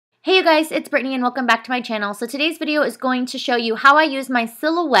Hey you guys, it's Brittany and welcome back to my channel. So today's video is going to show you how I use my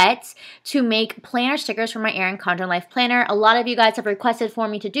silhouettes to make planner stickers for my Erin Condren Life Planner. A lot of you guys have requested for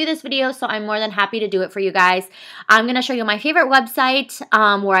me to do this video, so I'm more than happy to do it for you guys. I'm going to show you my favorite website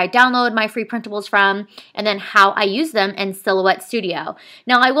where I download my free printables from, and then how I use them in Silhouette Studio.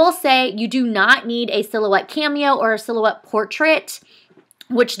 Now I will say you do not need a Silhouette Cameo or a Silhouette Portrait,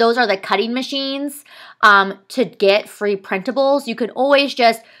 which those are the cutting machines, to get free printables. You can always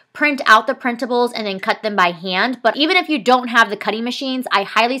just print out the printables and then cut them by hand. But even if you don't have the cutting machines, I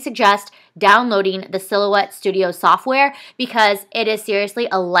highly suggest downloading the Silhouette Studio software because it is seriously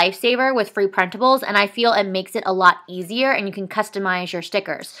a lifesaver with free printables, and I feel it makes it a lot easier and you can customize your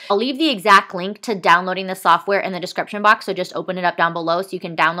stickers. I'll leave the exact link to downloading the software in the description box, so just open it up down below so you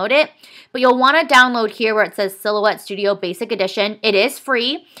can download it. But you'll want to download here where it says Silhouette Studio Basic Edition. It is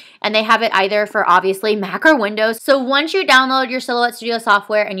free, and they have it either for obviously Mac or Windows. So once you download your Silhouette Studio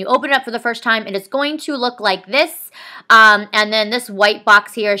software and you open it up for the first time, it is going to look like this. And then this white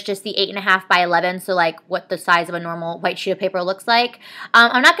box here is just the 8.5 by 11, so like what the size of a normal white sheet of paper looks like.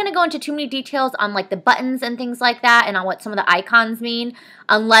 I'm not going to go into too many details on like the buttons and things like that and on what some of the icons mean,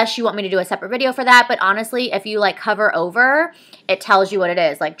 unless you want me to do a separate video for that. But honestly, if you like hover over, it tells you what it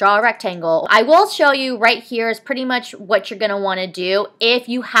is, like draw a rectangle. I will show you right here is pretty much what you're going to want to do if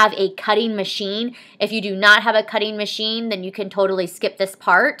you have a cutting machine. If you do not have a cutting machine, then you can totally skip this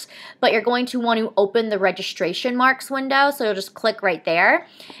part, but you're going to want to open the registration marks window, so you'll just click right there.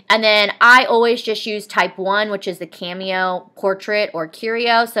 And then I always just use type 1, which is the Cameo, Portrait, or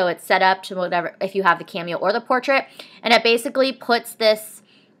Curio, so it's set up to whatever, if you have the Cameo or the Portrait, and it basically puts this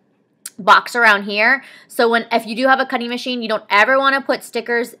box around here. So if you do have a cutting machine, you don't ever want to put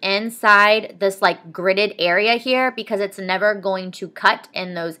stickers inside this like gridded area here because it's never going to cut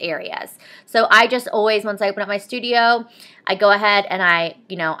in those areas. So I just always, once I open up my studio, I go ahead and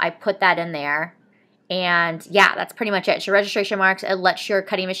I put that in there. And yeah, that's pretty much it. It's your registration marks. It lets your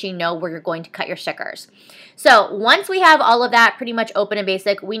cutting machine know where you're going to cut your stickers. So once we have all of that pretty much open and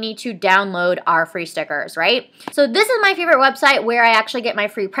basic, we need to download our free stickers, right? So this is my favorite website where I actually get my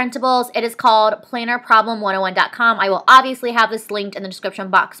free printables. It is called plannerproblem101.com. I will obviously have this linked in the description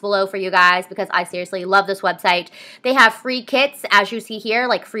box below for you guys because I seriously love this website. They have free kits, as you see here,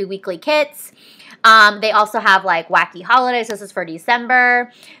 like free weekly kits. They also have like wacky holidays. This is for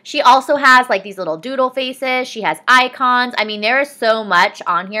December. She also has like these little doodle faces. She has icons. I mean, there is so much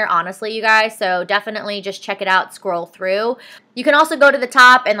on here, honestly, you guys. So definitely just check it out, scroll through. You can also go to the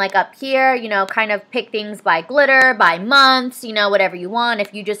top and like up here, kind of pick things by glitter, by months, whatever you want.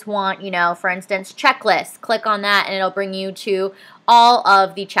 If you just want, for instance, checklists, click on that and it'll bring you to all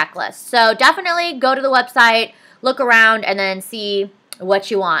of the checklists. So definitely go to the website, look around, and then see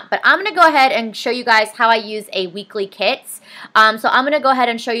what you want. But I'm going to go ahead and show you guys how I use a weekly kits. So I'm going to go ahead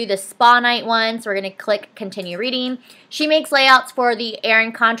and show you the spa night one. So we're going to click continue reading. She makes layouts for the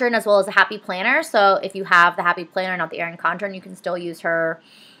Erin Condren as well as the Happy Planner. So if you have the Happy Planner, not the Erin Condren, you can still use her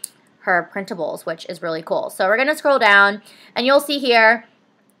printables, which is really cool. So we're going to scroll down and you'll see here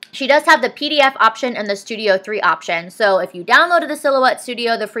she does have the PDF option and the Studio 3 option. So if you downloaded the Silhouette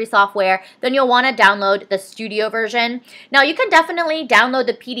Studio, the free software, then you'll want to download the Studio version. Now you can definitely download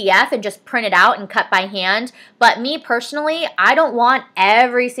the PDF and just print it out and cut by hand. But me personally, I don't want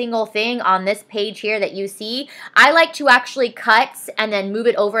every single thing on this page here that you see. I like to actually cut and then move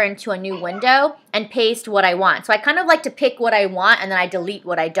it over into a new window and paste what I want. So I kind of like to pick what I want and then I delete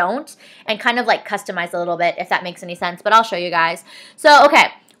what I don't and kind of like customize a little bit, if that makes any sense. But I'll show you guys. So, okay.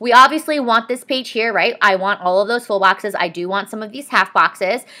 We obviously want this page here, right? I want all of those full boxes. I do want some of these half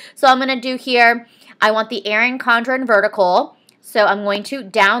boxes. So I'm going to do here, I want the Erin Condren vertical. So I'm going to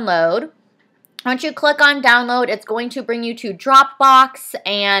download. Once you click on download, it's going to bring you to Dropbox,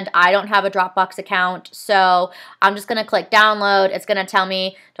 and I don't have a Dropbox account, so I'm just going to click download. It's going to tell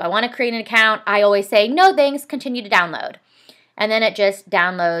me, do I want to create an account? I always say, no thanks, continue to download. And then it just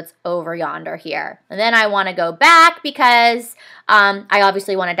downloads over yonder here. And then I want to go back because I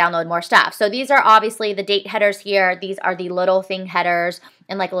obviously want to download more stuff. So these are obviously the date headers here. These are the little thing headers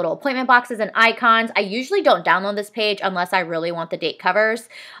and like little appointment boxes and icons. I usually don't download this page unless I really want the date covers.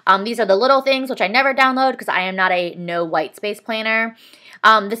 These are the little things, which I never download because I am not a no white space planner.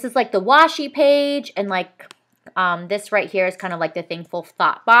 This is like the washi page, and like this right here is kind of like the thankful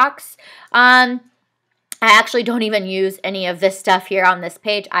thought box. I actually don't even use any of this stuff here on this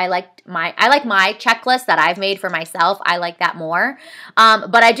page. I like my checklist that I've made for myself. I like that more.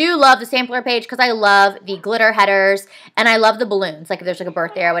 But I do love the sampler page because I love the glitter headers and I love the balloons, like if there's like a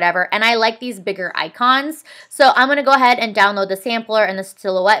birthday or whatever. And I like these bigger icons. So I'm going to go ahead and download the sampler and the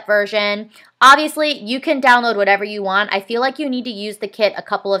silhouette version. Obviously, you can download whatever you want. I feel like you need to use the kit a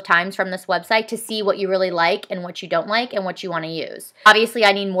couple of times from this website to see what you really like and what you don't like and what you want to use. Obviously,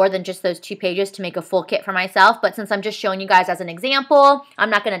 I need more than just those 2 pages to make a full kit for myself, but since I'm just showing you guys as an example, I'm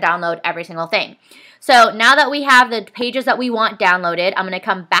not going to download every single thing. So now that we have the pages that we want downloaded, I'm going to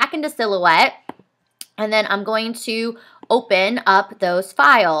come back into Silhouette, and then I'm going to open up those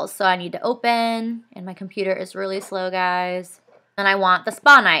files. So I need to open, and my computer is really slow, guys. And I want the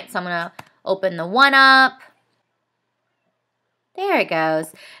spa night, so I'm going to open the one up. There it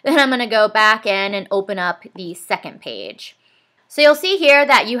goes. Then I'm going to go back in and open up the second page. So you'll see here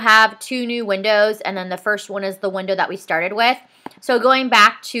that you have 2 new windows, and then the first one is the window that we started with. So going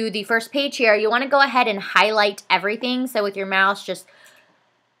back to the first page here, you want to go ahead and highlight everything. So with your mouse, just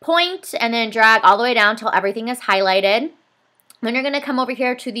point and then drag all the way down until everything is highlighted. Then you're going to come over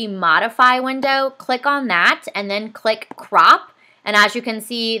here to the modify window, click on that, and then click crop. And as you can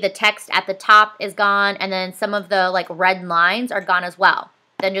see, the text at the top is gone, and then some of the like red lines are gone as well.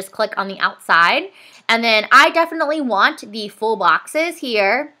 Then just click on the outside. And then I definitely want the full boxes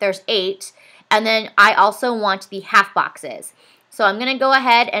here. There's 8. And then I also want the half boxes. So I'm going to go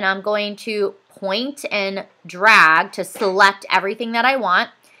ahead and I'm going to point and drag to select everything that I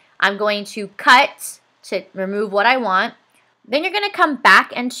want. I'm going to cut to remove what I want. Then you're going to come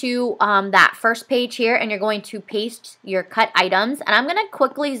back into that first page here, and you're going to paste your cut items. And I'm going to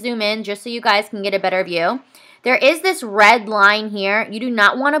quickly zoom in just so you guys can get a better view. There is this red line here. You do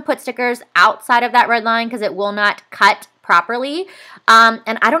not want to put stickers outside of that red line because it will not cut properly. And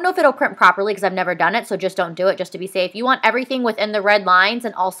I don't know if it'll print properly because I've never done it, so just don't do it just to be safe. You want everything within the red lines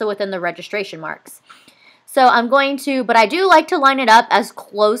and also within the registration marks. So I'm going to, but I do like to line it up as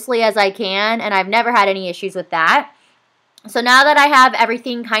closely as I can, and I've never had any issues with that. So now that I have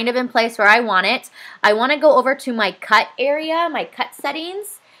everything kind of in place where I want it, I want to go over to my cut area, my cut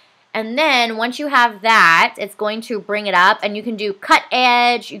settings. And then once you have that, it's going to bring it up, and you can do cut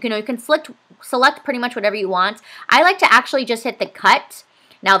edge. You can select pretty much whatever you want. I like to actually just hit the cut.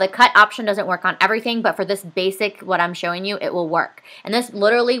 Now the cut option doesn't work on everything, but for this basic, what I'm showing you, it will work. And this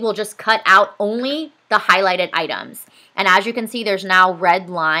literally will just cut out only the highlighted items. And as you can see, there's now red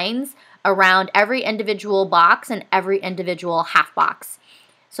lines around every individual box and every individual half box.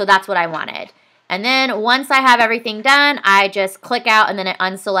 So that's what I wanted. And then once I have everything done, I just click out and then it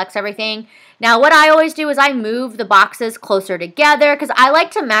unselects everything. Now what I always do is I move the boxes closer together because I like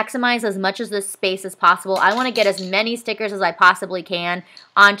to maximize as much of this space as possible. I want to get as many stickers as I possibly can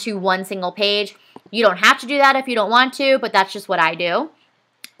onto one single page. You don't have to do that if you don't want to, but that's just what I do.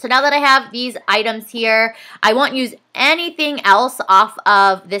 So now that I have these items here, I won't use anything else off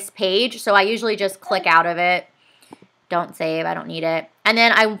of this page, so I usually just click out of it. Don't save, I don't need it. And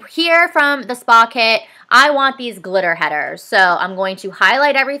then here from the spa kit, I want these glitter headers. So I'm going to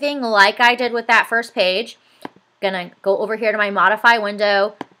highlight everything like I did with that first page. Gonna go over here to my modify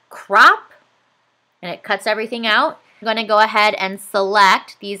window, crop, and it cuts everything out. I'm gonna go ahead and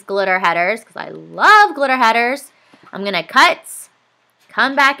select these glitter headers because I love glitter headers. I'm gonna cut.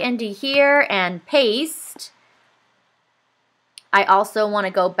 Come back into here and paste. I also want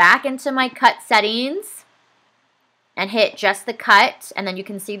to go back into my cut settings and hit just the cut, and then you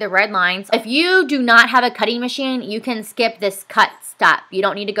can see the red lines. If you do not have a cutting machine, you can skip this cut step. You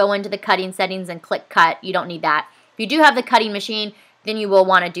don't need to go into the cutting settings and click cut. You don't need that. If you do have the cutting machine, then you will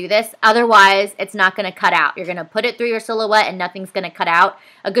want to do this. Otherwise, it's not going to cut out. You're going to put it through your silhouette and nothing's going to cut out.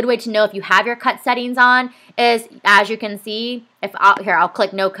 A good way to know if you have your cut settings on is, as you can see, I'll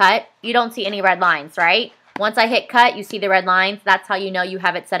click no cut. You don't see any red lines, right? Once I hit cut, you see the red lines. That's how you know you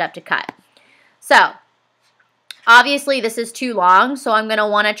have it set up to cut. So, obviously this is too long, so I'm going to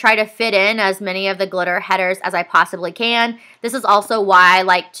want to try to fit in as many of the glitter headers as I possibly can. This is also why I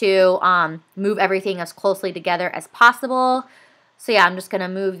like to move everything as closely together as possible. So yeah, I'm just going to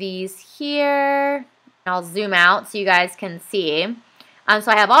move these here. I'll zoom out so you guys can see.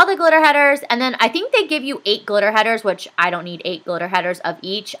 So I have all the glitter headers, and then I think they give you 8 glitter headers, which I don't need 8 glitter headers of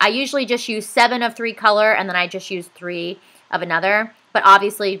each. I usually just use 7 of 3 color, and then I just use 3 of another. But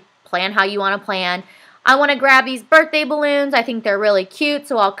obviously, plan how you want to plan. I want to grab these birthday balloons. I think they're really cute,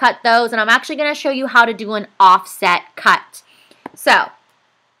 so I'll cut those. And I'm actually going to show you how to do an offset cut. So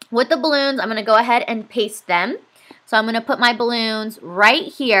with the balloons, I'm going to go ahead and paste them. So I'm going to put my balloons right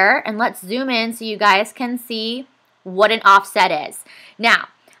here, and let's zoom in so you guys can see what an offset is. Now,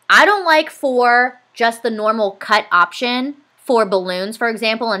 I don't like for just the normal cut option for balloons, for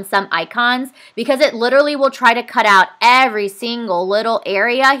example, and some icons, because it literally will try to cut out every single little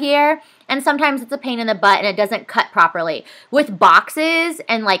area here, and sometimes it's a pain in the butt and it doesn't cut properly. With boxes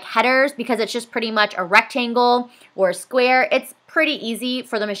and like headers, because it's just pretty much a rectangle or a square, it's pretty easy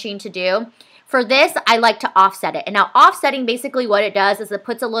for the machine to do. For this, I like to offset it. And now offsetting, basically what it does is it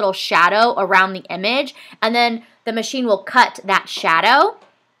puts a little shadow around the image, and then the machine will cut that shadow.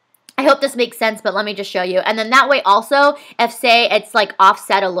 I hope this makes sense, but let me just show you. And then that way also, if say it's like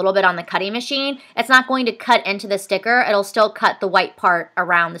offset a little bit on the cutting machine, it's not going to cut into the sticker. It'll still cut the white part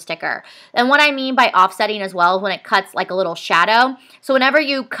around the sticker. And what I mean by offsetting as well is when it cuts like a little shadow. So whenever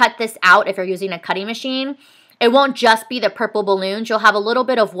you cut this out, if you're using a cutting machine, it won't just be the purple balloons. You'll have a little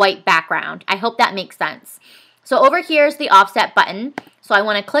bit of white background. I hope that makes sense. So over here is the offset button. So I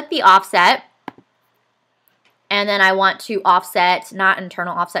want to click the offset. And then I want to offset, not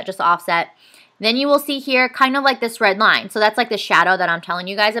internal offset, just offset. Then you will see here kind of like this red line. So that's like the shadow that I'm telling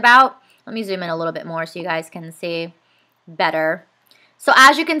you guys about. Let me zoom in a little bit more so you guys can see better. So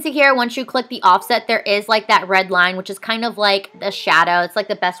as you can see here, once you click the offset, there is like that red line, which is kind of like the shadow. It's like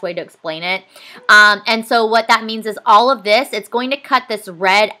the best way to explain it. And so what that means is all of this, it's going to cut this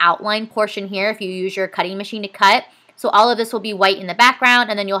red outline portion here if you use your cutting machine to cut. So all of this will be white in the background,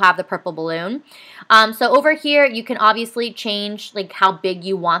 and then you'll have the purple balloon. So over here, you can obviously change like how big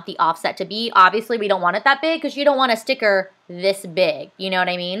you want the offset to be. Obviously, we don't want it that big because you don't want a sticker this big. You know what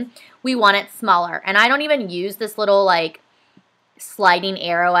I mean? We want it smaller. And I don't even use this little like sliding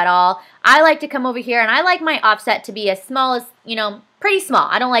arrow at all. I like to come over here and I like my offset to be as small as, you know, pretty small.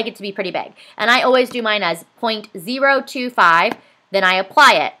 I don't like it to be pretty big. And I always do mine as 0.025, then I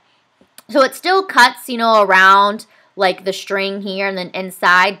apply it. So it still cuts, you know, around like the string here and then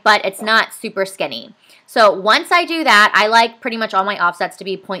inside, but it's not super skinny. So once I do that, I like pretty much all my offsets to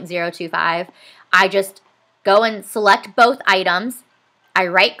be 0.025. I just go and select both items. I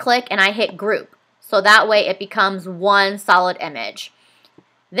right click and I hit group. So that way it becomes one solid image.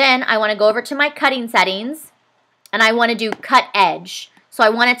 Then I want to go over to my cutting settings and I want to do cut edge. So I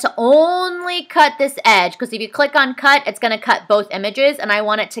want it to only cut this edge, because if you click on cut, it's going to cut both images, and I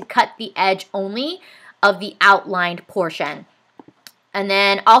want it to cut the edge only of the outlined portion. And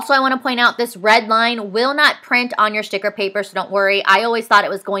then also I want to point out this red line will not print on your sticker paper, so don't worry. I always thought it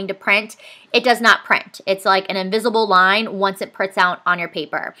was going to print. It does not print. It's like an invisible line once it prints out on your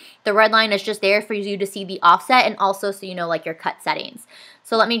paper. The red line is just there for you to see the offset and also so you know like your cut settings.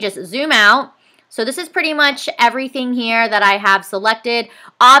 So let me just zoom out. So this is pretty much everything here that I have selected.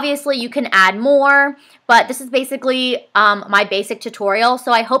 Obviously you can add more, but this is basically my basic tutorial.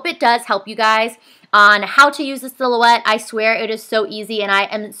 So I hope it does help you guys on how to use the silhouette. I swear it is so easy, and I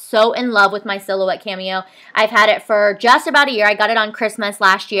am so in love with my silhouette cameo. I've had it for just about a year. I got it on Christmas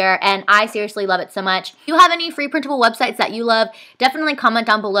last year, and I seriously love it so much. If you have any free printable websites that you love, definitely comment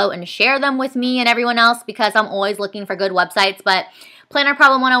down below and share them with me and everyone else, because I'm always looking for good websites. But Planner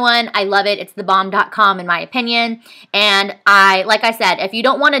Problem 101, I love it. It's thebomb.com in my opinion. And like I said, if you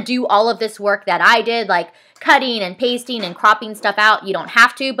don't want to do all of this work that I did, like cutting and pasting and cropping stuff out, you don't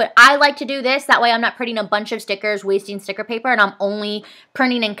have to, but I like to do this. That way I'm not printing a bunch of stickers, wasting sticker paper, and I'm only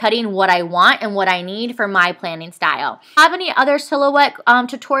printing and cutting what I want and what I need for my planning style. If you have any other silhouette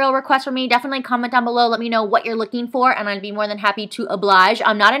tutorial requests for me, definitely comment down below. Let me know what you're looking for, and I'd be more than happy to oblige.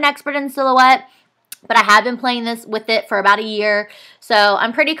 I'm not an expert in silhouette, but I have been playing with it for about a year, so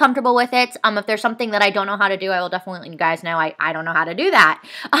I'm pretty comfortable with it. If there's something that I don't know how to do, I will definitely let you guys know I don't know how to do that.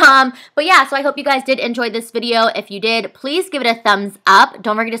 But yeah, so I hope you guys did enjoy this video. If you did, please give it a thumbs up.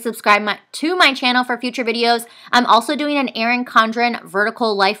 Don't forget to subscribe to my channel for future videos. I'm also doing an Erin Condren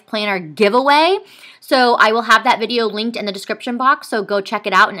Vertical Life Planner giveaway. So I will have that video linked in the description box, so go check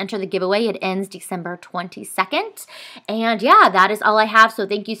it out and enter the giveaway. It ends December 22nd. And yeah, that is all I have, so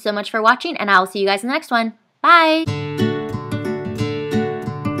thank you so much for watching, and I will see you guys in the next one. Bye!